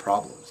lot of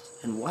problems.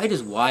 And why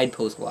does wide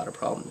pose a lot of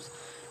problems?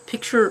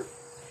 Picture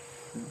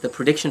the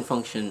prediction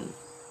function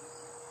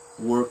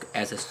work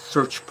as a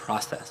search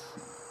process.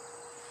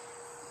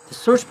 The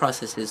search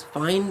process is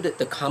find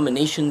the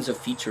combinations of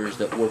features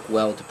that work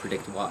well to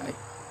predict y.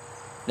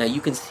 Now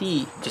you can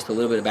see, just a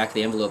little bit back of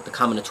the envelope, the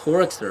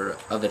combinatorics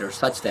of it are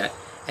such that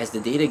as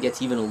the data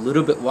gets even a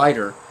little bit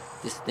wider,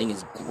 this thing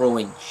is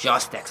growing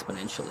just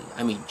exponentially.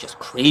 I mean, just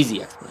crazy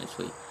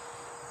exponentially.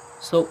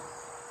 So,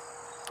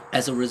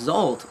 as a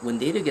result, when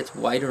data gets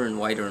wider and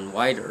wider and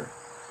wider,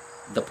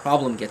 the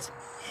problem gets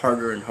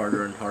harder and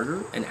harder and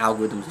harder, and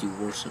algorithms do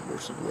worse and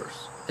worse and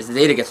worse. As the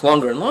data gets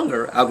longer and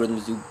longer,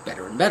 algorithms do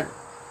better and better.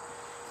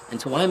 And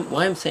so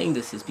why I'm saying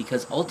this is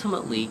because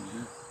ultimately,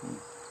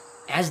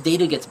 as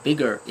data gets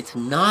bigger, it's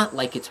not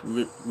like it's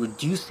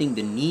reducing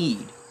the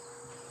need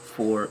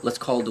for, let's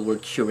call it the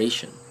word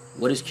curation.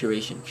 What is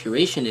curation?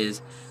 Curation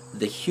is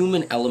the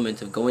human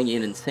element of going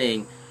in and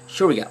saying,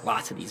 sure, we got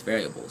lots of these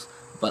variables,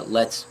 but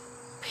let's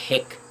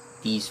pick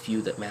these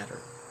few that matter.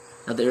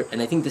 Now,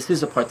 and I think this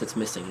is a part that's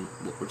missing.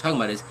 What we're talking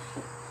about is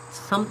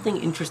something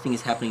interesting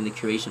is happening in the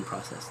curation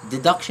process.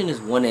 Deduction is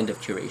one end of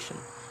curation,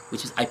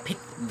 which is I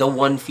picked the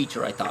one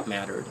feature I thought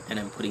mattered, and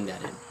I'm putting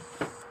that in.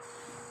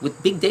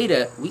 With big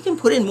data, we can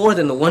put in more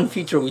than the one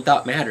feature we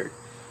thought mattered,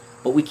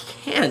 but we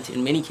can't,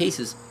 in many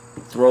cases,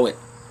 throw it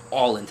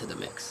all into the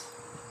mix.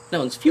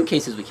 Now, in few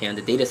cases we can.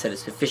 The data set is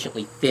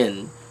sufficiently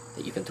thin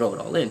that you can throw it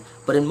all in,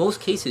 but in most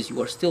cases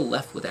you are still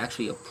left with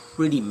actually a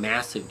pretty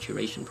massive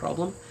curation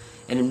problem,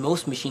 and in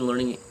most machine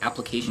learning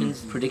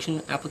applications,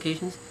 prediction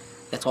applications,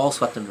 that's all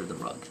swept under the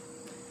rug.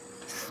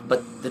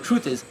 But the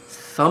truth is,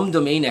 some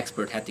domain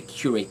expert had to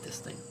curate this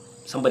thing.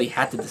 Somebody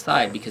had to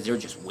decide because there were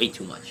just way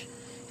too much.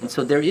 And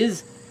so there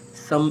is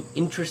some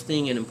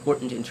interesting and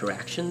important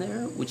interaction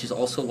there, which is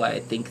also why I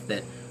think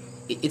that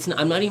it's not,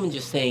 I'm not even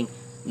just saying,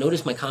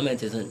 notice my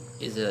comment is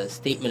a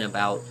statement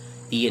about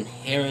the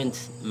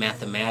inherent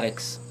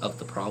mathematics of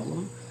the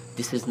problem.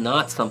 This is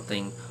not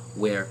something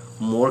where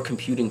more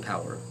computing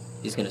power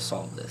is going to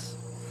solve this.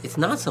 It's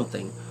not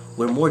something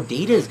where more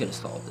data is going to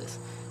solve this.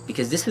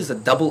 Because this is a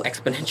double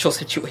exponential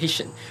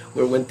situation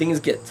where when things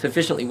get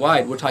sufficiently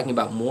wide, we're talking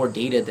about more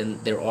data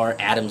than there are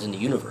atoms in the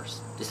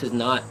universe. This is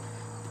not,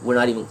 we're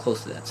not even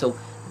close to that. So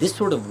this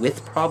sort of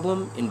width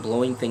problem in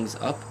blowing things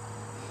up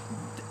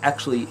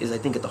actually is, I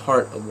think, at the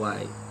heart of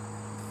why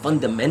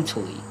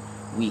fundamentally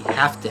we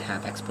have to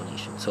have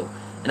explanation. So,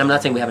 and I'm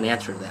not saying we have an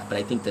answer to that, but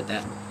I think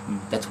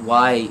that's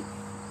why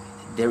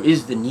there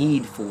is the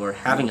need for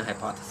having a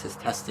hypothesis,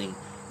 testing,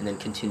 and then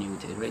continuing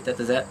to iterate.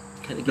 Does that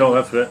kind of? No,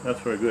 that's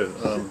very good.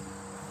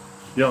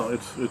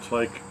 It's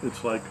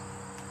like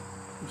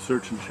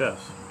search and chess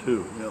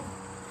too. You know,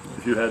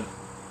 if you had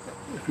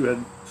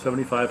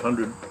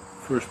 7,500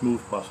 first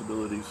move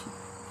possibilities.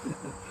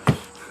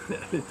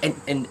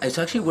 and it's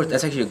actually worth.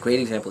 That's actually a great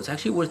example. It's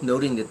actually worth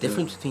noting the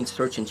difference between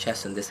search and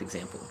chess in this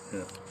example.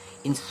 Yeah.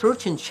 In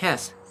search and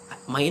chess,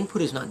 my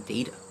input is not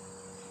data.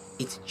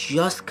 It's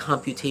just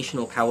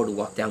computational power to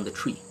walk down the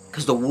tree.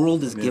 Because the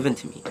world is given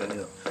to me.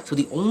 Yeah. So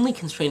the only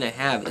constraint I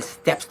have is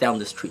steps down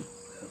this tree.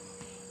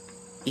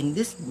 In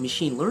this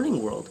machine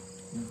learning world,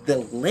 the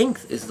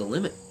length is the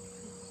limit.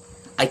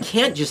 I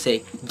can't just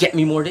say, get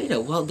me more data.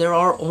 Well, there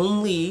are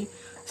only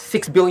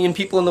 6 billion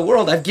people in the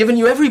world. I've given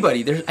you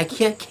everybody. I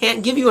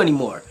can't give you any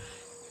more.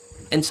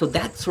 And so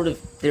that sort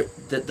of,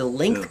 the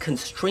length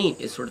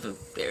constraint is sort of a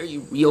very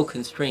real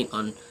constraint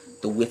on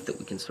the width that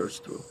we can search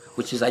through,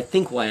 which is, I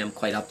think, why I'm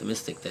quite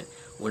optimistic that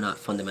we're not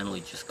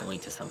fundamentally just going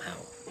to somehow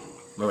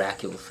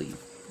miraculously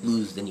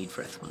lose the need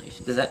for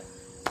explanation. Does that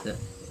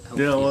help?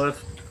 Yeah, well,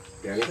 that's...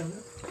 Yeah.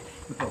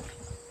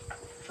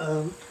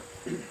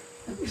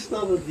 Let me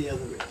start at the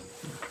other end.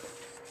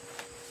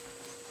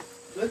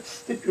 Let's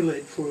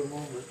stipulate for a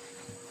moment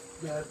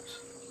that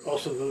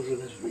loss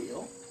aversion is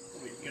real.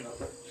 I mean, you know,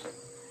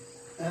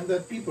 and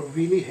that people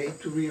really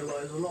hate to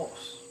realize a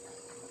loss.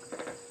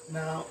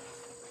 Now,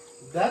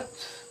 that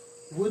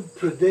would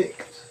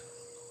predict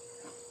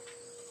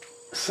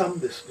some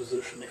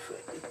disposition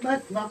effect. It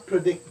might not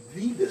predict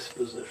the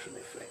disposition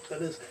effect.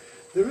 That is,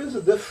 there is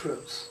a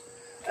difference.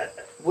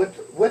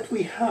 What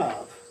we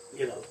have,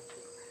 you know,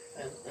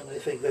 and I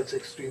think that's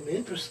extremely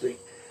interesting,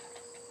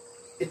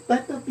 it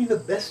might not be the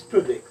best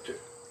predictor,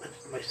 but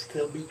it might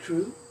still be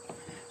true.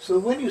 So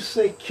when you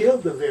say kill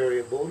the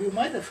variable, you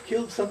might have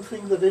killed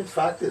something that in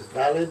fact is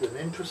valid and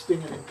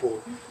interesting and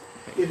important.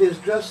 It is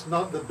just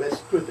not the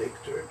best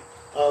predictor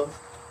of,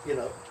 you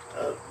know,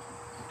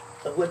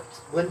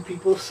 when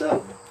people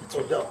sell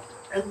or don't.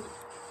 And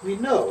we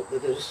know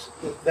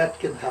that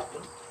can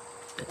happen.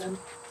 And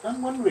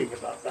I'm wondering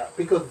about that,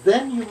 because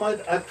then you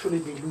might actually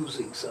be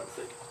losing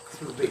something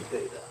through big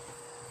data.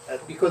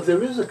 Because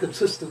there is a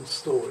consistent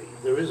story,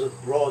 there is a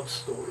broad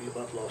story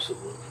about loss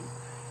aversion.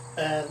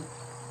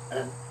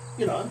 And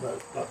you know,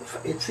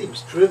 it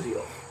seems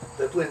trivial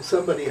that when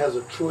somebody has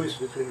a choice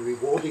between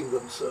rewarding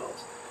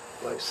themselves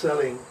by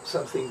selling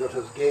something that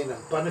has gain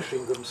and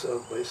punishing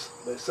themselves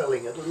by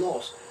selling at a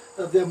loss,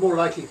 they're more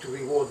likely to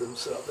reward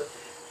themselves.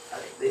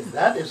 If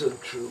that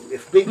isn't true,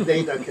 if big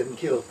data can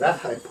kill that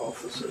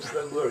hypothesis,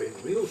 then we're in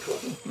real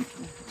trouble.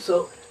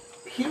 So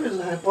here is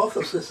a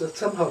hypothesis that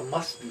somehow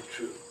must be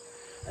true.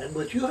 And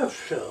what you have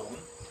shown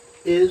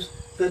is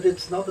that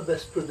it's not the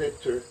best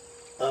predictor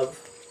of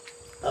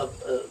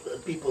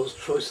people's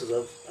choices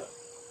of...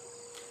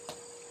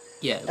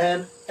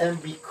 Yeah.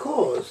 And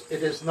because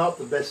it is not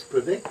the best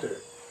predictor,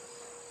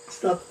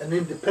 it's not an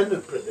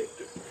independent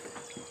predictor.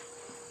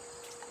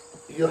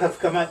 You have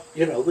come up,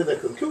 you know, with a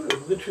conclusion,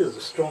 which is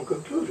a strong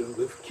conclusion.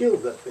 We've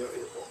killed that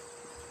variable.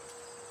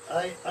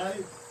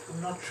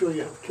 I'm not sure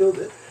you have killed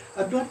it.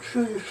 I'm not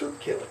sure you should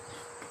kill it.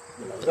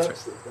 You know,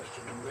 that's the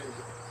question I'm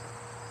raising.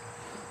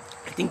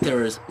 I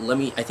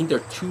think there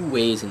are two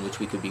ways in which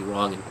we could be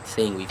wrong in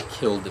saying we've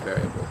killed the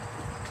variable.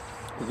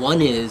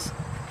 One is,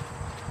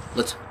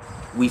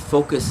 we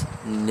focus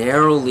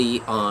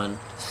narrowly on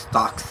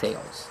stock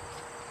sales.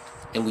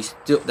 And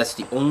that's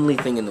the only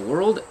thing in the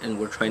world, and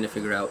we're trying to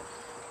figure out,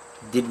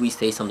 did we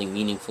say something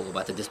meaningful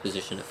about the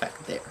disposition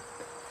effect there?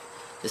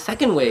 The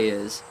second way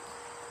is,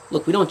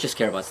 look, we don't just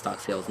care about stock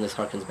sales, and this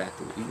harkens back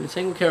to what we've been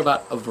saying. We care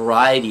about a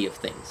variety of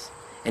things.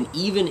 And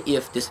even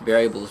if this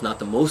variable is not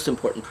the most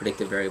important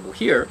predictive variable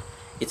here,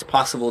 it's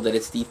possible that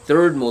it's the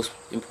third most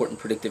important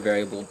predictive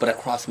variable, but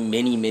across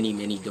many, many,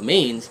 many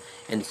domains,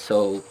 and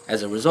so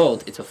as a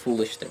result, it's a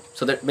foolish thing.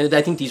 So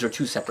I think these are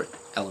two separate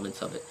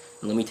elements of it,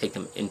 and let me take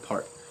them in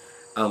part.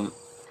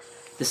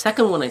 The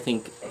second one, I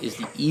think, is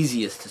the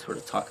easiest to sort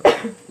of talk about,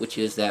 which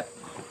is that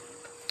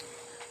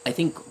I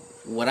think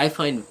what I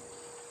find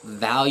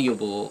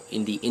valuable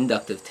in the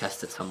inductive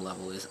test at some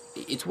level is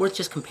it's worth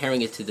just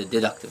comparing it to the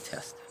deductive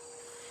test.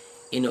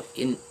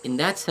 In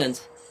that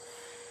sense,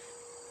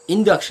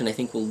 induction, I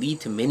think, will lead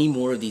to many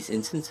more of these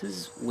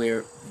instances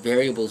where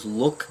variables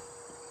look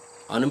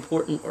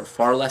unimportant or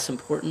far less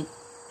important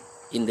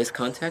in this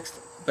context.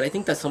 But I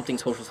think that's something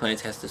social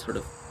science has to sort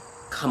of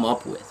come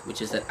up with,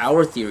 which is that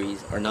our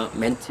theories are not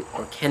meant to,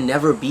 or can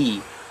never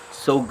be,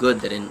 so good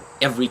that in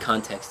every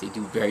context they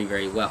do very,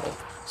 very well.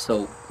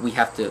 So we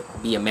have to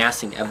be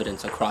amassing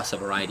evidence across a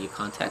variety of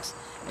contexts.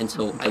 And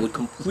so I would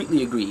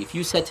completely agree. If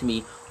you said to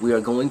me, we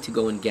are going to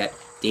go and get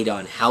data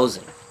on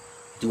housing,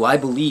 do I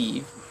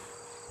believe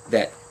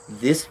that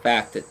this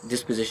fact that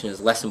disposition is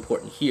less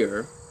important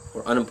here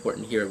or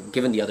unimportant here,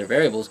 given the other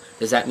variables,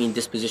 does that mean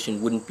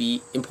disposition wouldn't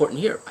be important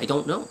here? I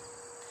don't know.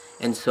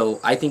 And so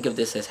I think of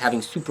this as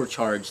having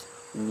supercharged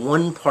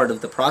one part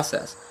of the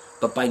process,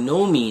 but by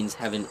no means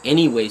have in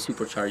any way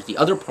supercharged the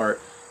other part,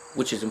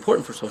 which is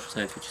important for social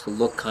science, which is to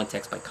look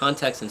context by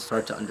context and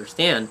start to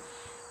understand.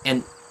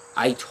 And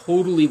I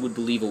totally would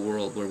believe a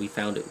world where we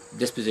found it,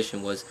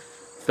 disposition was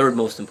third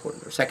most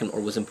important, or second,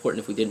 or was important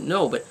if we didn't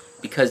know, but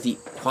because the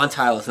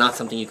quantile is not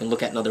something you can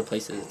look at in other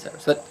places, etc.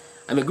 So that,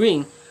 I'm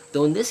agreeing,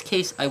 though in this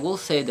case, I will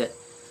say that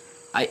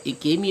it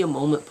gave me a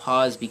moment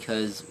pause,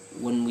 because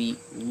when we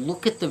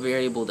look at the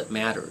variable that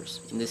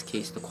matters, in this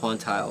case the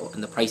quantile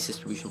and the price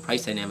distribution,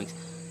 price dynamics,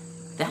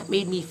 that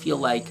made me feel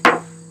like,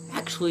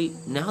 actually,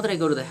 now that I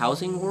go to the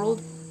housing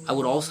world, I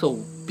would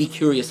also be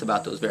curious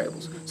about those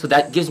variables. So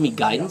that gives me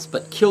guidance,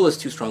 but kill is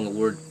too strong a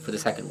word for the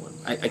second one.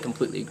 I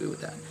completely agree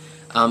with that.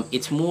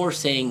 It's more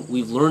saying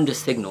we've learned a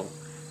signal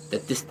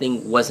that this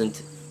thing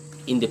wasn't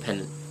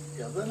independent.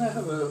 Yeah, then I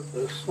have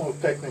a small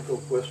technical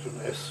question.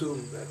 I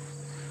assume that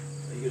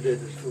you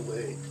did it the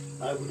way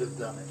I would have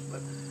done it,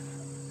 but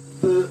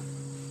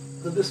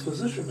the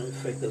disposition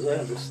effect, as I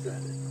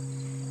understand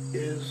it,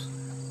 is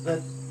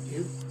that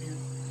you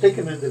take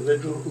an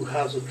individual who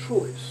has a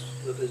choice.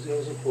 That is, he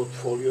has a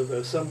portfolio. There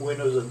are some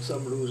winners and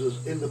some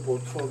losers in the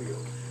portfolio,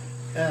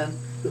 and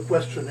the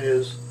question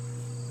is,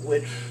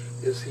 which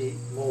is he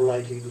more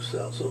likely to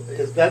sell? So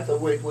is that the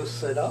way it was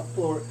set up,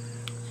 or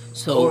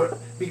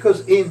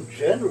because in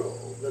general,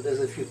 that is,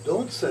 if you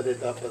don't set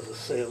it up as a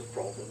sales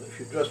problem, if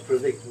you just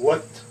predict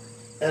what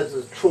as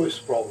a choice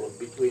problem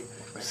between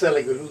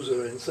selling a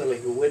loser and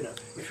selling a winner,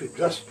 if you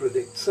just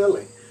predict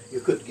selling, you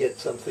could get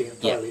something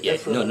entirely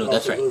different. No,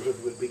 that's right.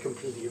 Would be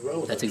completely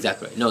irrelevant. That's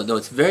exactly right. No,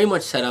 it's very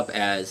much set up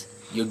as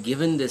you're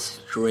given this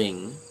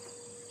string,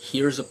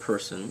 here's a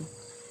person,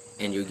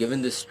 and you're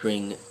given this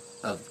string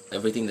of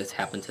everything that's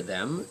happened to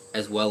them,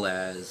 as well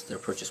as their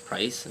purchase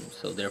price, and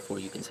so therefore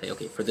you can say,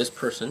 okay, for this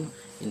person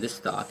in this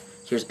stock,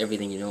 here's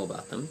everything you know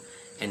about them,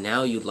 and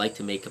now you'd like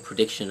to make a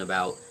prediction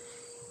about,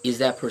 is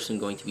that person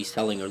going to be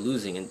selling or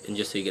losing? And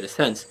just so you get a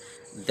sense,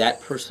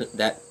 that person,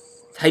 that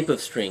type of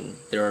string,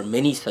 there are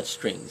many such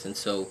strings, and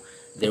so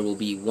there will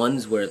be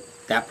ones where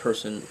that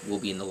person will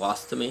be in the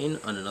loss domain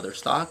on another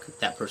stock,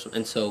 that person,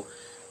 and so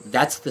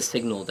that's the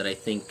signal that I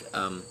think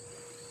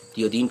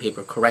the Odin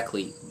paper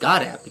correctly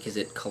got at, because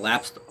it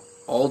collapsed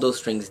all those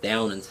strings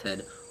down and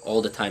said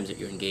all the times that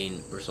you're in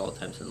gain versus all the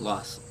times in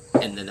loss,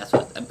 and then that's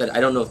what. But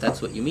I don't know if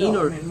that's what you mean,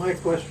 no, or. I mean, my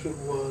question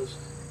was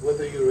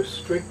whether you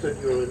restricted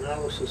your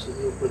analysis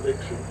and your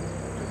prediction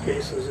to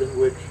cases in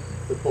which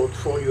the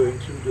portfolio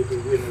included a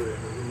winner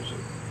and a loser.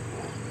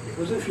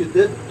 Because if you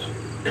didn't,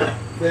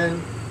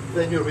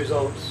 then your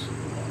results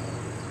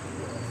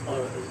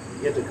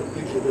get a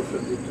completely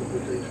different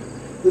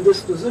interpretation. The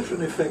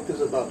disposition effect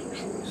is about a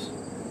choice.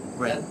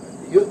 Right.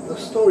 And the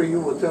story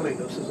you were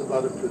telling us is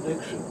about a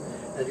prediction.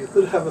 And you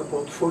could have a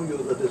portfolio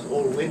that is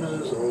all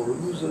winners or all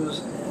losers.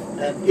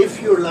 And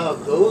if you allow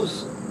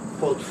those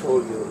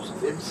portfolios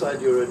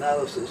inside your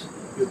analysis,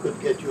 you could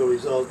get your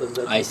result, and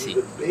that would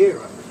be the bear.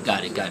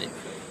 Got it.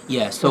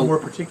 Yeah, so more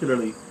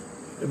particularly,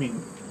 I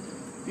mean,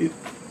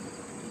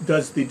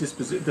 does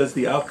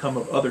the outcome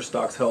of other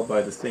stocks held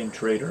by the same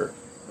trader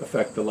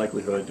affect the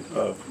likelihood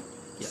of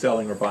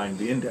selling or buying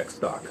the index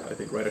stock? I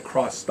think, right,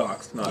 across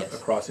stocks, not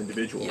across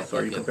individuals. Yeah, so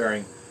are you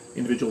comparing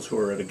individuals who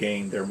are at a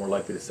gain, they're more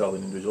likely to sell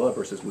than individual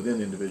versus within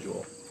the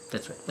individual?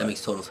 That's right. That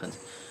makes total sense.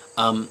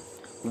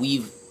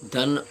 We've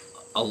done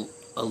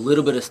a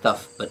little bit of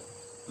stuff, but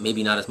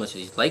maybe not as much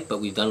as you'd like, but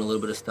we've done a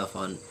little bit of stuff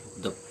on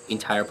the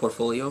entire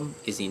portfolio.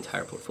 Is the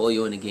entire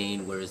portfolio in a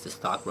gain? Where is the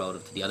stock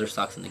relative to the other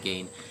stocks in the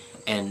gain?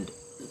 And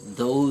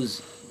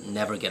those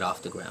never get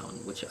off the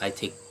ground, which I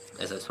take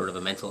as a sort of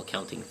a mental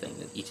accounting thing,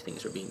 that each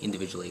things are being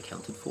individually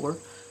accounted for.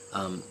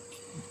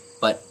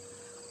 But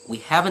we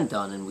haven't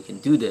done, and we can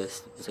do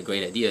this, it's a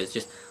great idea, is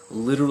just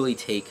literally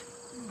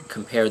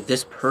compare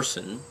this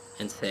person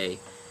and say,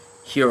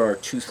 here are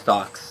two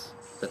stocks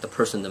that the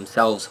person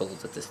themselves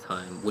holds at this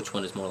time, which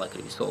one is more likely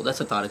to be sold. That's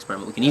a thought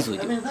experiment we can easily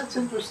do. I mean, that's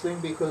interesting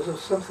because of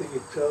something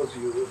it tells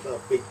you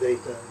about big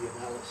data and the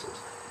analysis.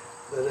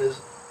 That is,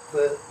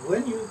 that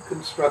when you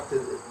construct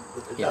it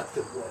the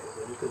deductive way,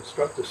 when you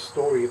construct a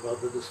story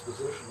about the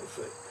disposition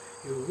effect,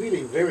 you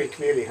really very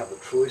clearly have a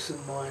choice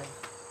in mind.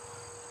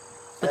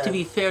 But to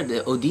be fair,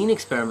 the Odin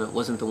experiment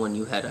wasn't the one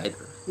you had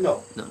either.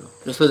 No.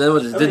 So that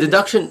was the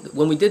deduction.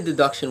 When we did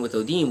deduction with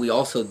Odin, we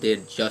also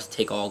did just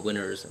take all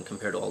winners and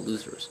compare to all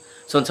losers.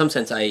 So in some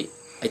sense, I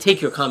I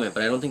take your comment,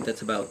 but I don't think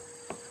that's about.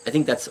 I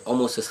think that's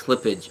almost a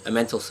slippage, a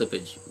mental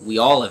slippage we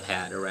all have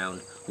had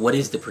around what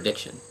is the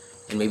prediction,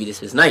 and maybe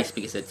this is nice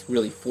because it's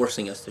really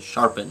forcing us to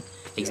sharpen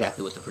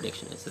exactly what the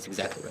prediction is. That's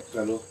exactly right.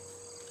 Sendhil,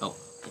 Oh,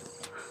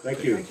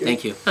 thank you.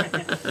 thank you.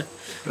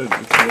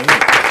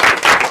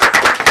 Good.